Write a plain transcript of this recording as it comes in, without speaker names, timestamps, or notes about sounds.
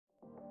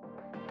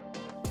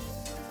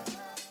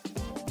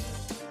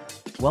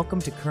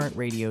Welcome to Current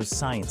Radio's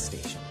Science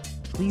Station.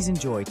 Please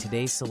enjoy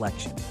today's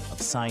selection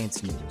of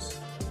science news.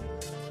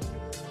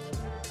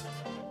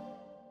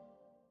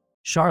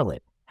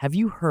 Charlotte, have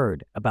you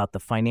heard about the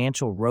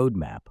financial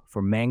roadmap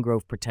for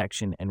mangrove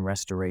protection and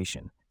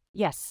restoration?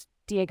 Yes,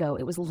 Diego,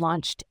 it was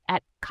launched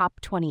at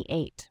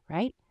COP28,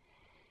 right?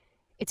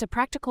 It's a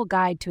practical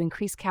guide to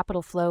increase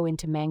capital flow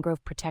into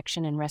mangrove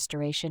protection and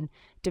restoration,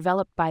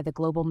 developed by the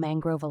Global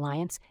Mangrove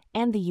Alliance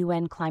and the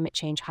UN Climate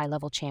Change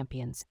High-Level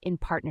Champions in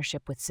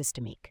partnership with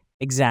Systemique.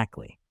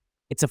 Exactly.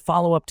 It's a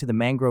follow-up to the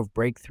Mangrove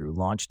Breakthrough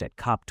launched at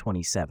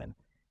COP27.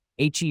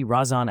 H.E.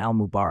 Razan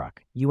Al-Mubarak,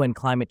 UN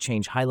Climate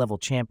Change High-Level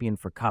Champion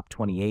for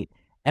COP28,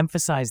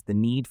 emphasized the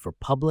need for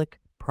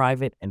public,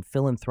 private, and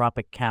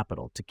philanthropic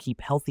capital to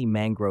keep healthy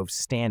mangroves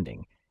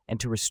standing and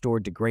to restore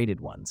degraded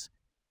ones.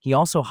 He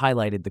also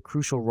highlighted the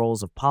crucial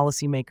roles of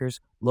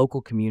policymakers,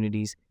 local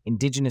communities,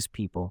 indigenous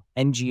people,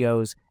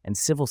 NGOs, and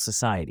civil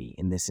society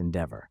in this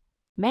endeavor.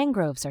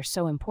 Mangroves are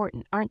so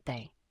important, aren't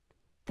they?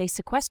 They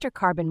sequester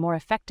carbon more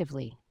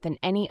effectively than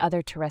any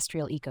other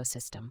terrestrial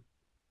ecosystem.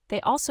 They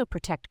also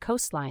protect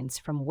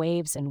coastlines from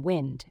waves and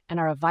wind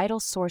and are a vital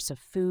source of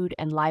food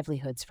and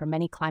livelihoods for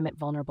many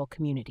climate-vulnerable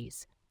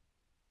communities.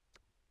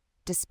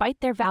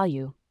 Despite their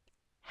value,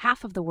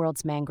 half of the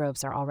world's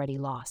mangroves are already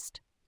lost.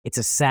 It's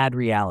a sad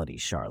reality,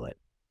 Charlotte,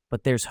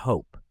 but there's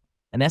hope.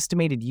 An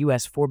estimated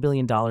US $4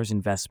 billion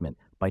investment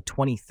by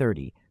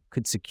 2030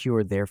 could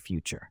secure their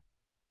future.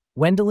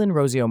 Wendelin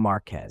Rosio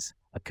Marquez,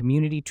 a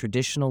community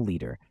traditional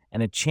leader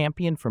and a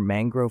champion for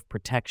mangrove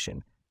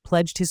protection,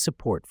 pledged his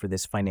support for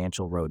this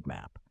financial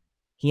roadmap.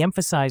 He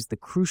emphasized the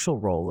crucial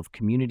role of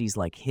communities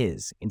like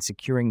his in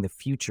securing the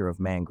future of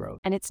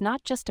mangroves. And it's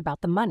not just about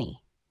the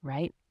money,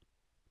 right?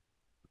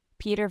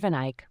 Peter Van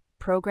Eyck,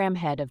 program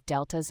head of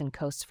Deltas and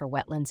Coasts for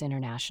Wetlands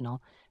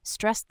International,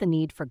 stressed the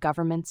need for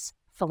governments,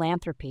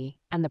 philanthropy,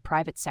 and the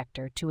private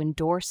sector to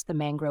endorse the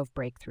mangrove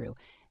breakthrough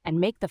and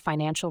make the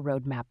financial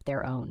roadmap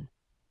their own.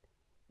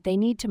 They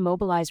need to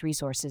mobilize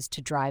resources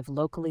to drive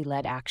locally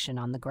led action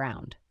on the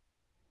ground.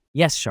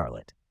 Yes,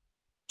 Charlotte.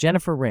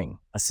 Jennifer Ring,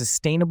 a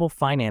sustainable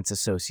finance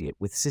associate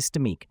with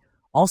Systemique,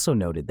 also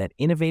noted that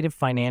innovative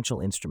financial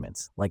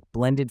instruments like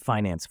blended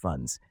finance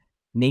funds,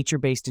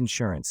 nature-based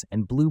insurance,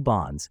 and blue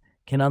bonds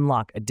can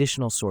unlock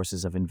additional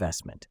sources of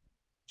investment.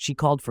 She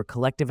called for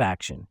collective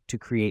action to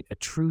create a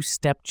true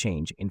step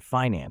change in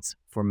finance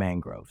for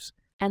mangroves.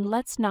 And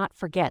let's not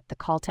forget the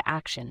call to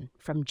action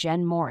from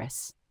Jen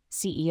Morris,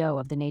 CEO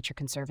of the Nature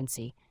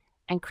Conservancy,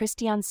 and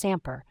Christian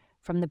Samper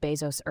from the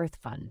Bezos Earth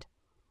Fund.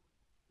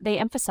 They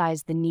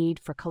emphasized the need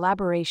for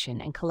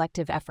collaboration and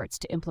collective efforts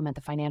to implement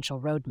the financial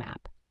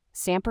roadmap.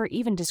 Samper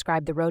even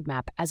described the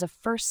roadmap as a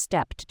first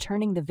step to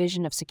turning the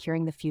vision of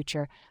securing the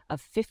future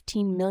of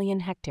 15 million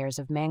hectares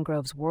of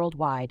mangroves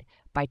worldwide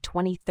by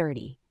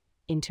 2030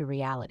 into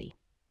reality.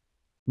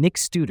 Nick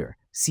Studer,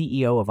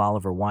 CEO of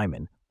Oliver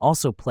Wyman,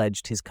 also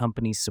pledged his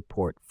company's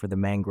support for the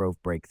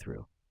mangrove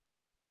breakthrough.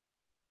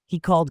 He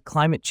called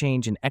climate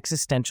change an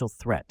existential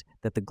threat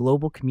that the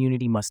global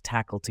community must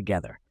tackle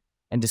together,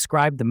 and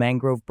described the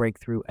mangrove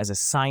breakthrough as a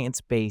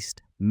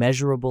science-based,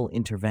 measurable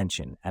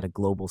intervention at a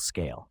global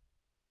scale.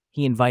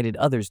 He invited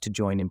others to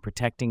join in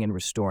protecting and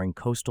restoring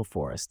coastal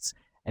forests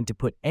and to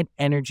put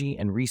energy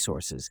and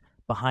resources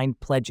behind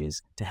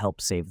pledges to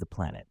help save the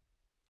planet.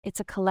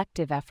 It's a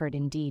collective effort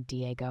indeed,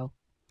 Diego.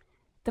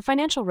 The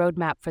financial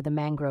roadmap for the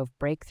mangrove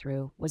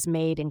breakthrough was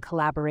made in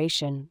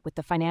collaboration with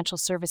the Financial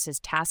Services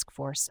Task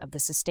Force of the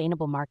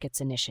Sustainable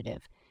Markets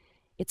Initiative.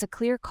 It's a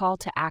clear call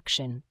to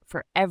action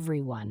for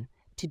everyone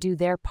to do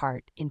their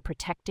part in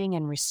protecting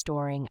and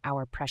restoring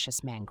our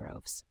precious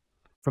mangroves.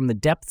 From the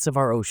depths of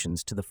our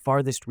oceans to the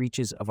farthest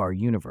reaches of our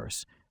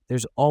universe,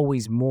 there's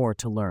always more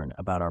to learn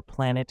about our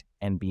planet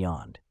and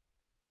beyond.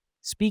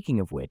 Speaking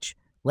of which,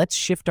 let's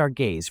shift our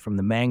gaze from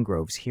the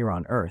mangroves here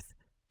on Earth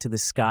to the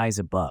skies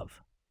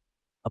above.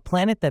 A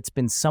planet that's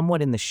been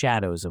somewhat in the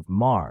shadows of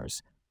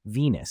Mars,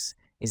 Venus,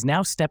 is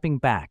now stepping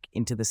back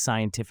into the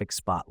scientific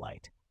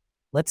spotlight.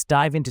 Let's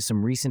dive into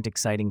some recent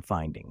exciting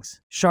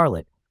findings.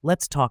 Charlotte,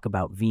 let's talk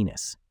about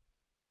Venus.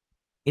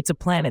 It's a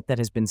planet that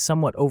has been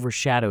somewhat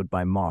overshadowed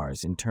by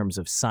Mars in terms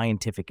of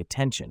scientific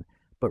attention,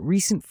 but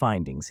recent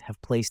findings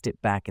have placed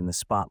it back in the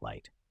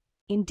spotlight.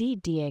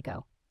 Indeed,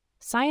 Diego.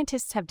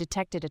 Scientists have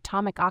detected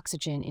atomic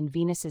oxygen in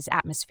Venus's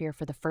atmosphere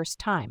for the first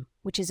time,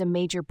 which is a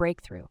major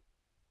breakthrough.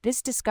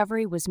 This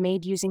discovery was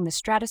made using the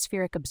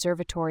Stratospheric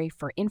Observatory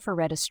for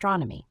Infrared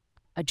Astronomy,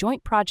 a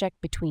joint project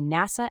between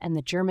NASA and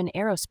the German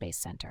Aerospace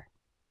Center.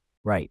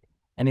 Right.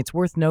 And it's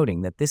worth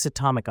noting that this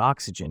atomic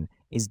oxygen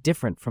is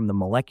different from the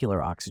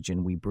molecular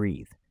oxygen we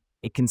breathe.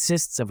 It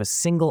consists of a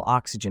single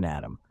oxygen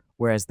atom,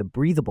 whereas the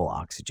breathable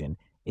oxygen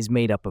is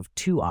made up of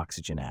two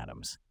oxygen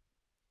atoms.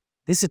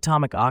 This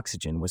atomic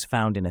oxygen was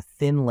found in a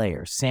thin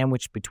layer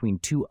sandwiched between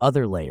two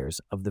other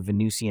layers of the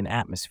Venusian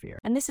atmosphere.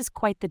 And this is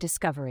quite the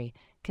discovery,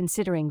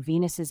 considering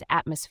Venus's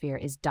atmosphere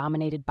is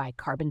dominated by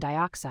carbon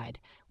dioxide,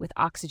 with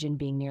oxygen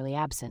being nearly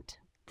absent.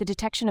 The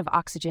detection of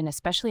oxygen,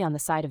 especially on the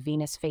side of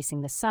Venus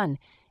facing the sun,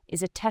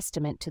 is a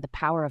testament to the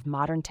power of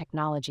modern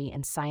technology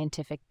and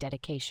scientific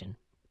dedication.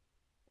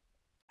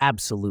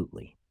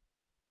 Absolutely.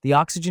 The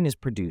oxygen is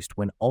produced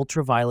when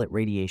ultraviolet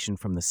radiation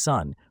from the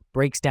sun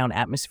breaks down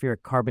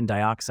atmospheric carbon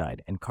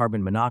dioxide and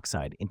carbon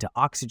monoxide into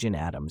oxygen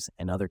atoms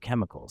and other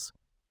chemicals.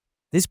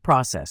 This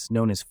process,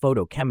 known as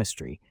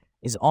photochemistry,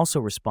 is also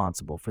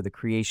responsible for the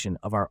creation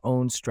of our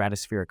own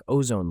stratospheric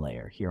ozone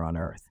layer here on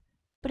Earth.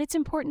 But it's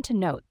important to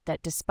note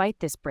that despite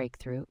this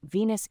breakthrough,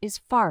 Venus is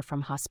far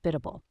from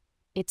hospitable.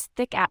 Its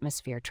thick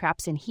atmosphere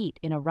traps in heat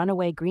in a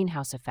runaway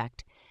greenhouse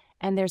effect,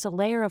 and there's a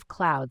layer of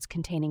clouds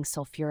containing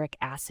sulfuric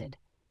acid.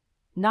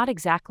 Not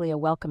exactly a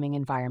welcoming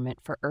environment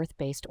for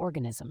Earth-based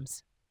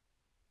organisms.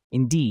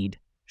 Indeed,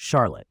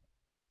 Charlotte,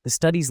 the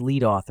study's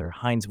lead author,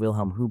 Heinz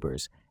Wilhelm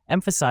Hubers,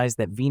 emphasized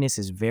that Venus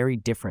is very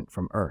different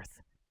from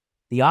Earth.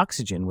 The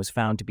oxygen was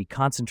found to be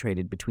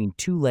concentrated between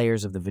two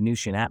layers of the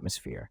Venusian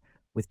atmosphere,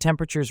 with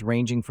temperatures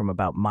ranging from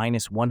about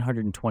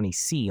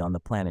 -120°C on the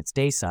planet's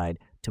day side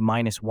to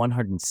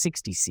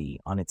 -160°C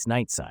on its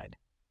night side.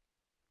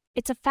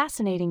 It's a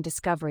fascinating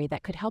discovery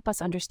that could help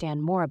us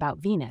understand more about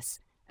Venus,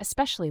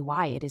 especially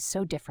why it is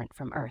so different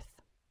from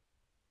Earth.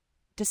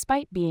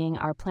 Despite being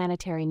our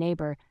planetary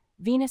neighbor,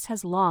 Venus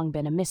has long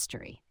been a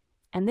mystery,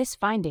 and this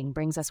finding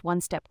brings us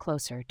one step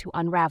closer to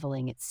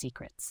unraveling its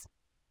secrets.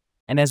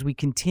 And as we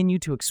continue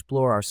to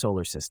explore our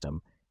solar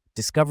system,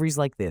 discoveries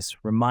like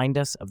this remind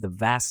us of the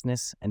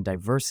vastness and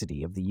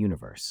diversity of the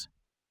universe.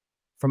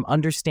 From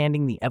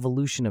understanding the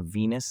evolution of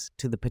Venus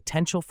to the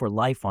potential for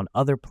life on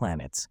other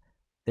planets,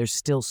 there's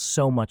still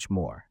so much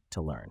more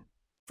to learn.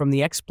 From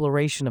the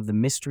exploration of the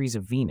mysteries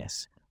of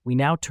Venus, we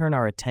now turn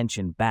our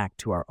attention back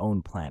to our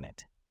own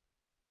planet.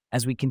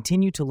 As we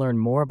continue to learn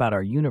more about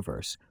our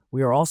universe,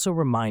 we are also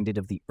reminded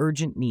of the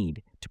urgent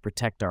need to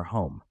protect our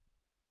home.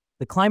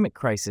 The climate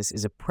crisis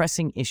is a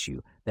pressing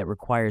issue that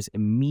requires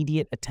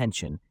immediate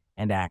attention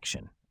and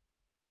action.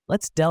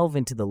 Let's delve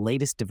into the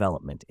latest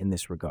development in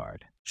this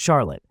regard.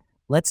 Charlotte,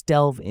 let's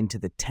delve into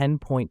the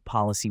 10-point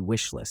policy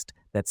wish list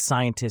that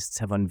scientists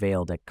have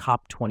unveiled at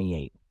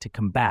COP28 to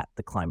combat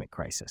the climate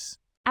crisis.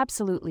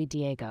 Absolutely,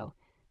 Diego.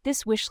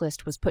 This wish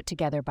list was put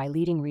together by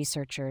leading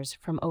researchers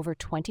from over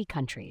 20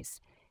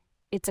 countries.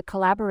 It's a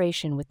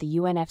collaboration with the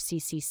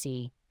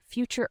UNFCCC,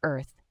 Future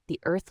Earth,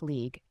 the Earth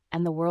League,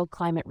 and the World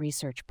Climate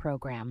Research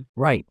Program.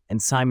 Right, and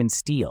Simon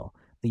Steele,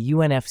 the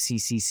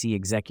UNFCCC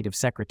Executive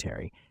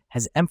Secretary,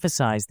 has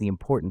emphasized the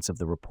importance of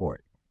the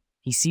report.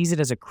 He sees it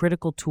as a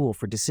critical tool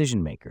for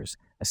decision makers,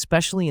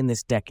 especially in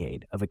this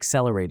decade of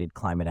accelerated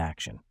climate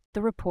action.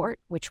 The report,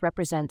 which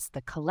represents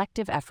the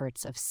collective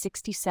efforts of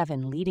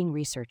 67 leading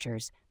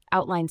researchers,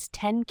 outlines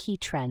 10 key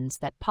trends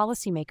that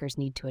policymakers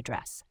need to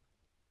address.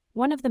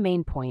 One of the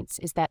main points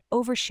is that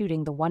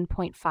overshooting the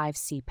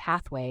 1.5°C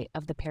pathway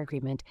of the Paris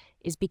Agreement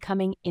is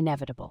becoming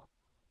inevitable.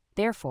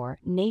 Therefore,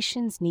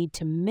 nations need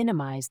to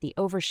minimize the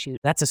overshoot.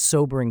 That's a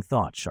sobering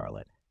thought,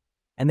 Charlotte.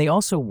 And they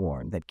also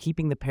warn that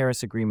keeping the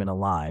Paris Agreement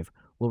alive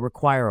will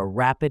require a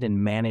rapid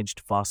and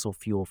managed fossil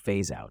fuel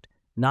phase-out,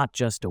 not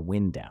just a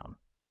wind-down.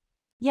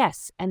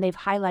 Yes, and they've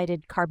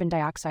highlighted carbon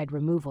dioxide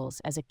removals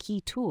as a key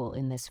tool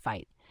in this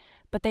fight.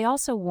 But they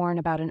also warn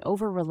about an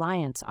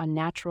over-reliance on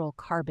natural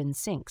carbon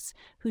sinks,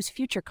 whose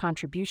future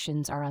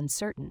contributions are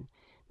uncertain.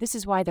 This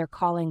is why they're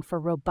calling for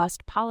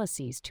robust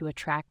policies to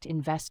attract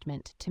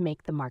investment to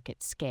make the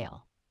market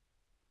scale.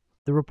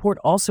 The report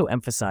also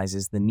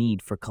emphasizes the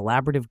need for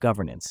collaborative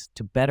governance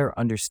to better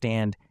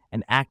understand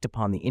and act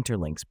upon the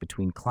interlinks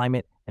between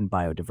climate and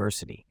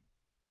biodiversity.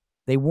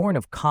 They warn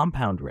of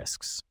compound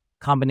risks,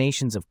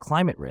 combinations of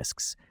climate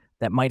risks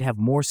that might have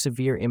more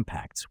severe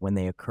impacts when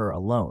they occur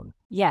alone.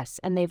 Yes,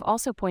 and they've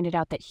also pointed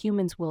out that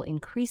humans will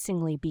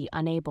increasingly be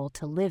unable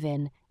to live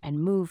in and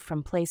move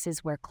from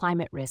places where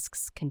climate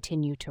risks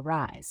continue to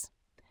rise.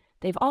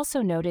 They've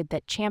also noted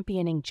that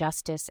championing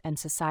justice and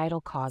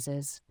societal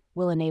causes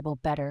will enable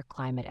better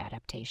climate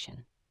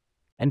adaptation.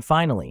 And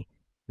finally,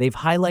 they've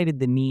highlighted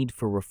the need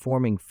for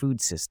reforming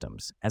food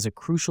systems as a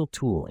crucial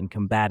tool in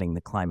combating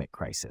the climate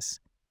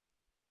crisis.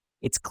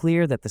 It's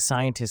clear that the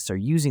scientists are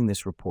using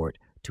this report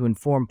to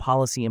inform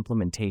policy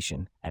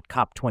implementation at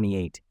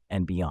COP28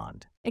 and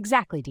beyond.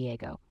 Exactly,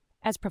 Diego.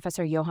 As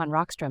Professor Johan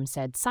Rockström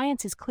said,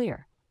 science is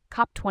clear.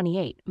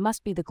 COP28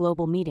 must be the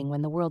global meeting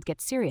when the world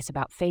gets serious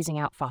about phasing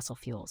out fossil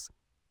fuels.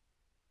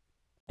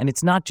 And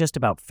it's not just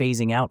about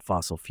phasing out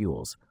fossil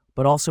fuels,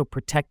 but also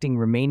protecting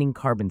remaining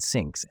carbon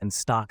sinks and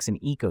stocks in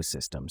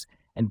ecosystems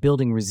and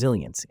building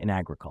resilience in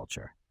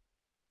agriculture.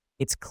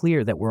 It's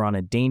clear that we're on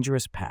a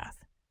dangerous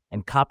path,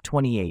 and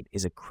COP28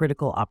 is a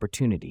critical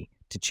opportunity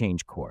to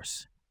change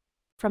course.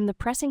 From the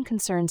pressing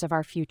concerns of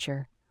our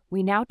future,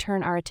 we now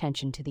turn our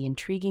attention to the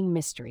intriguing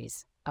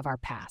mysteries of our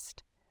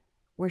past.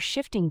 We're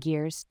shifting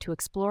gears to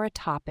explore a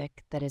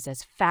topic that is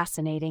as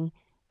fascinating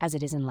as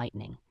it is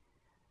enlightening.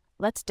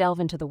 Let's delve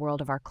into the world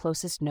of our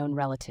closest known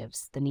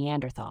relatives, the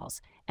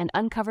Neanderthals, and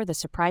uncover the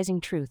surprising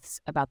truths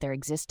about their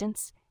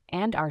existence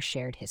and our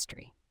shared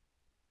history.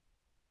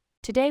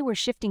 Today, we're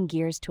shifting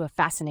gears to a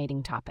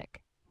fascinating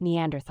topic,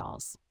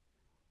 Neanderthals.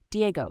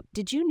 Diego,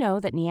 did you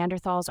know that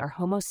Neanderthals are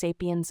Homo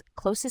sapiens'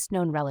 closest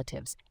known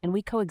relatives, and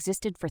we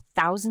coexisted for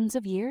thousands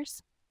of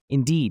years?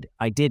 Indeed,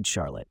 I did,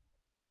 Charlotte.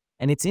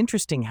 And it's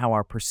interesting how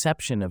our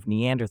perception of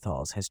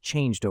Neanderthals has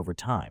changed over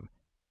time.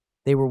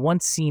 They were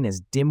once seen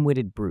as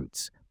dim-witted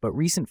brutes, but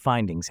recent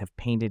findings have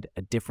painted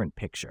a different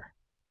picture.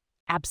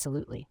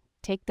 Absolutely.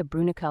 Take the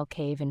Bruniquel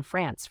cave in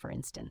France, for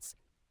instance.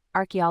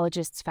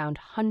 Archaeologists found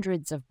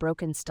hundreds of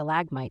broken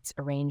stalagmites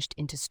arranged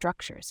into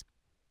structures.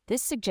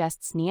 This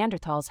suggests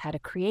Neanderthals had a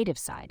creative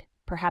side,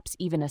 perhaps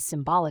even a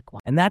symbolic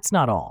one. And that's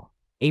not all.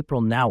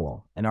 April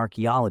Nowell, an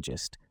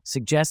archaeologist,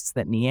 suggests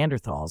that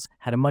Neanderthals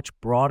had a much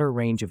broader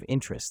range of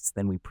interests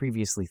than we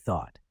previously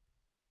thought.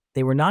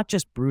 They were not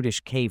just brutish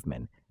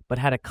cavemen, but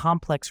had a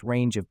complex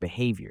range of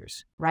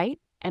behaviors. Right?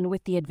 And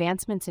with the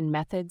advancements in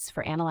methods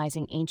for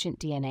analyzing ancient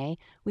DNA,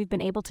 we've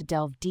been able to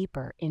delve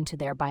deeper into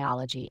their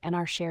biology and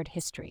our shared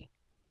history.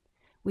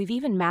 We've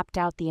even mapped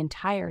out the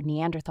entire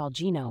Neanderthal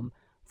genome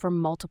for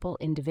multiple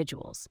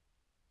individuals,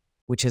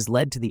 Which has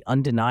led to the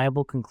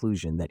undeniable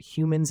conclusion that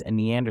humans and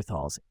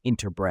Neanderthals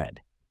interbred.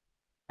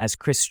 As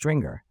Chris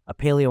Stringer, a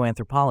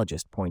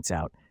paleoanthropologist, points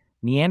out,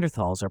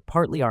 Neanderthals are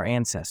partly our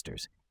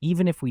ancestors,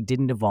 even if we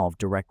didn't evolve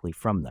directly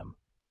from them.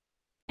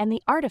 And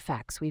the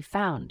artifacts we've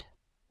found,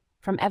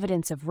 from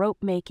evidence of rope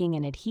making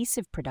and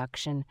adhesive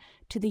production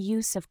to the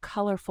use of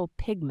colorful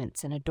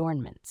pigments and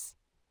adornments.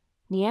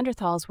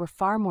 Neanderthals were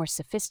far more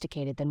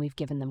sophisticated than we've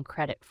given them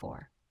credit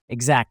for.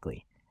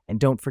 Exactly, and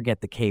don't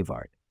forget the cave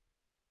art.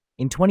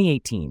 In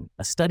 2018,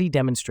 a study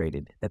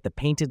demonstrated that the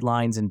painted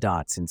lines and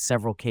dots in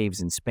several caves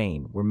in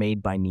Spain were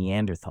made by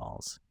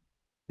Neanderthals.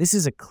 This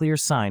is a clear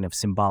sign of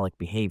symbolic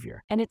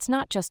behavior. And it's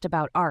not just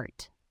about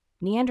art.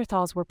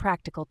 Neanderthals were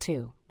practical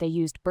too. They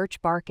used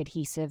birch bark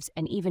adhesives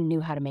and even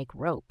knew how to make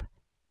rope.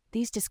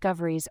 These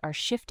discoveries are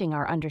shifting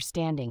our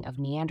understanding of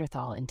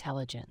Neanderthal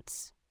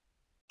intelligence.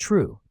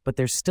 True, but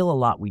there's still a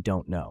lot we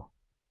don't know.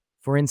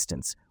 For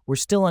instance, we're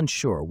still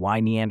unsure why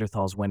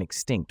Neanderthals went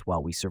extinct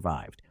while we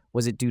survived.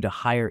 Was it due to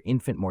higher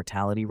infant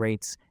mortality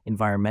rates,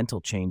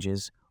 environmental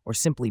changes, or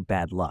simply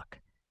bad luck?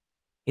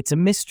 It's a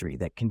mystery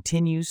that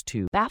continues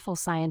to Baffle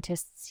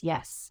scientists,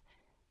 yes.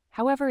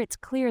 However, it's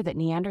clear that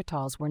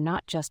Neanderthals were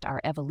not just our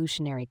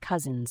evolutionary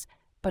cousins,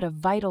 but a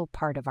vital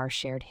part of our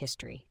shared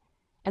history.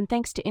 And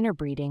thanks to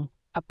interbreeding,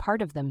 a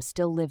part of them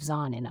still lives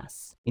on in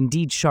us.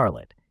 Indeed,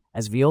 Charlotte,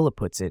 as Viola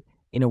puts it,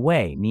 in a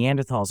way,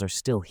 Neanderthals are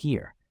still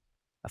here.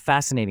 A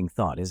fascinating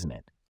thought, isn't it?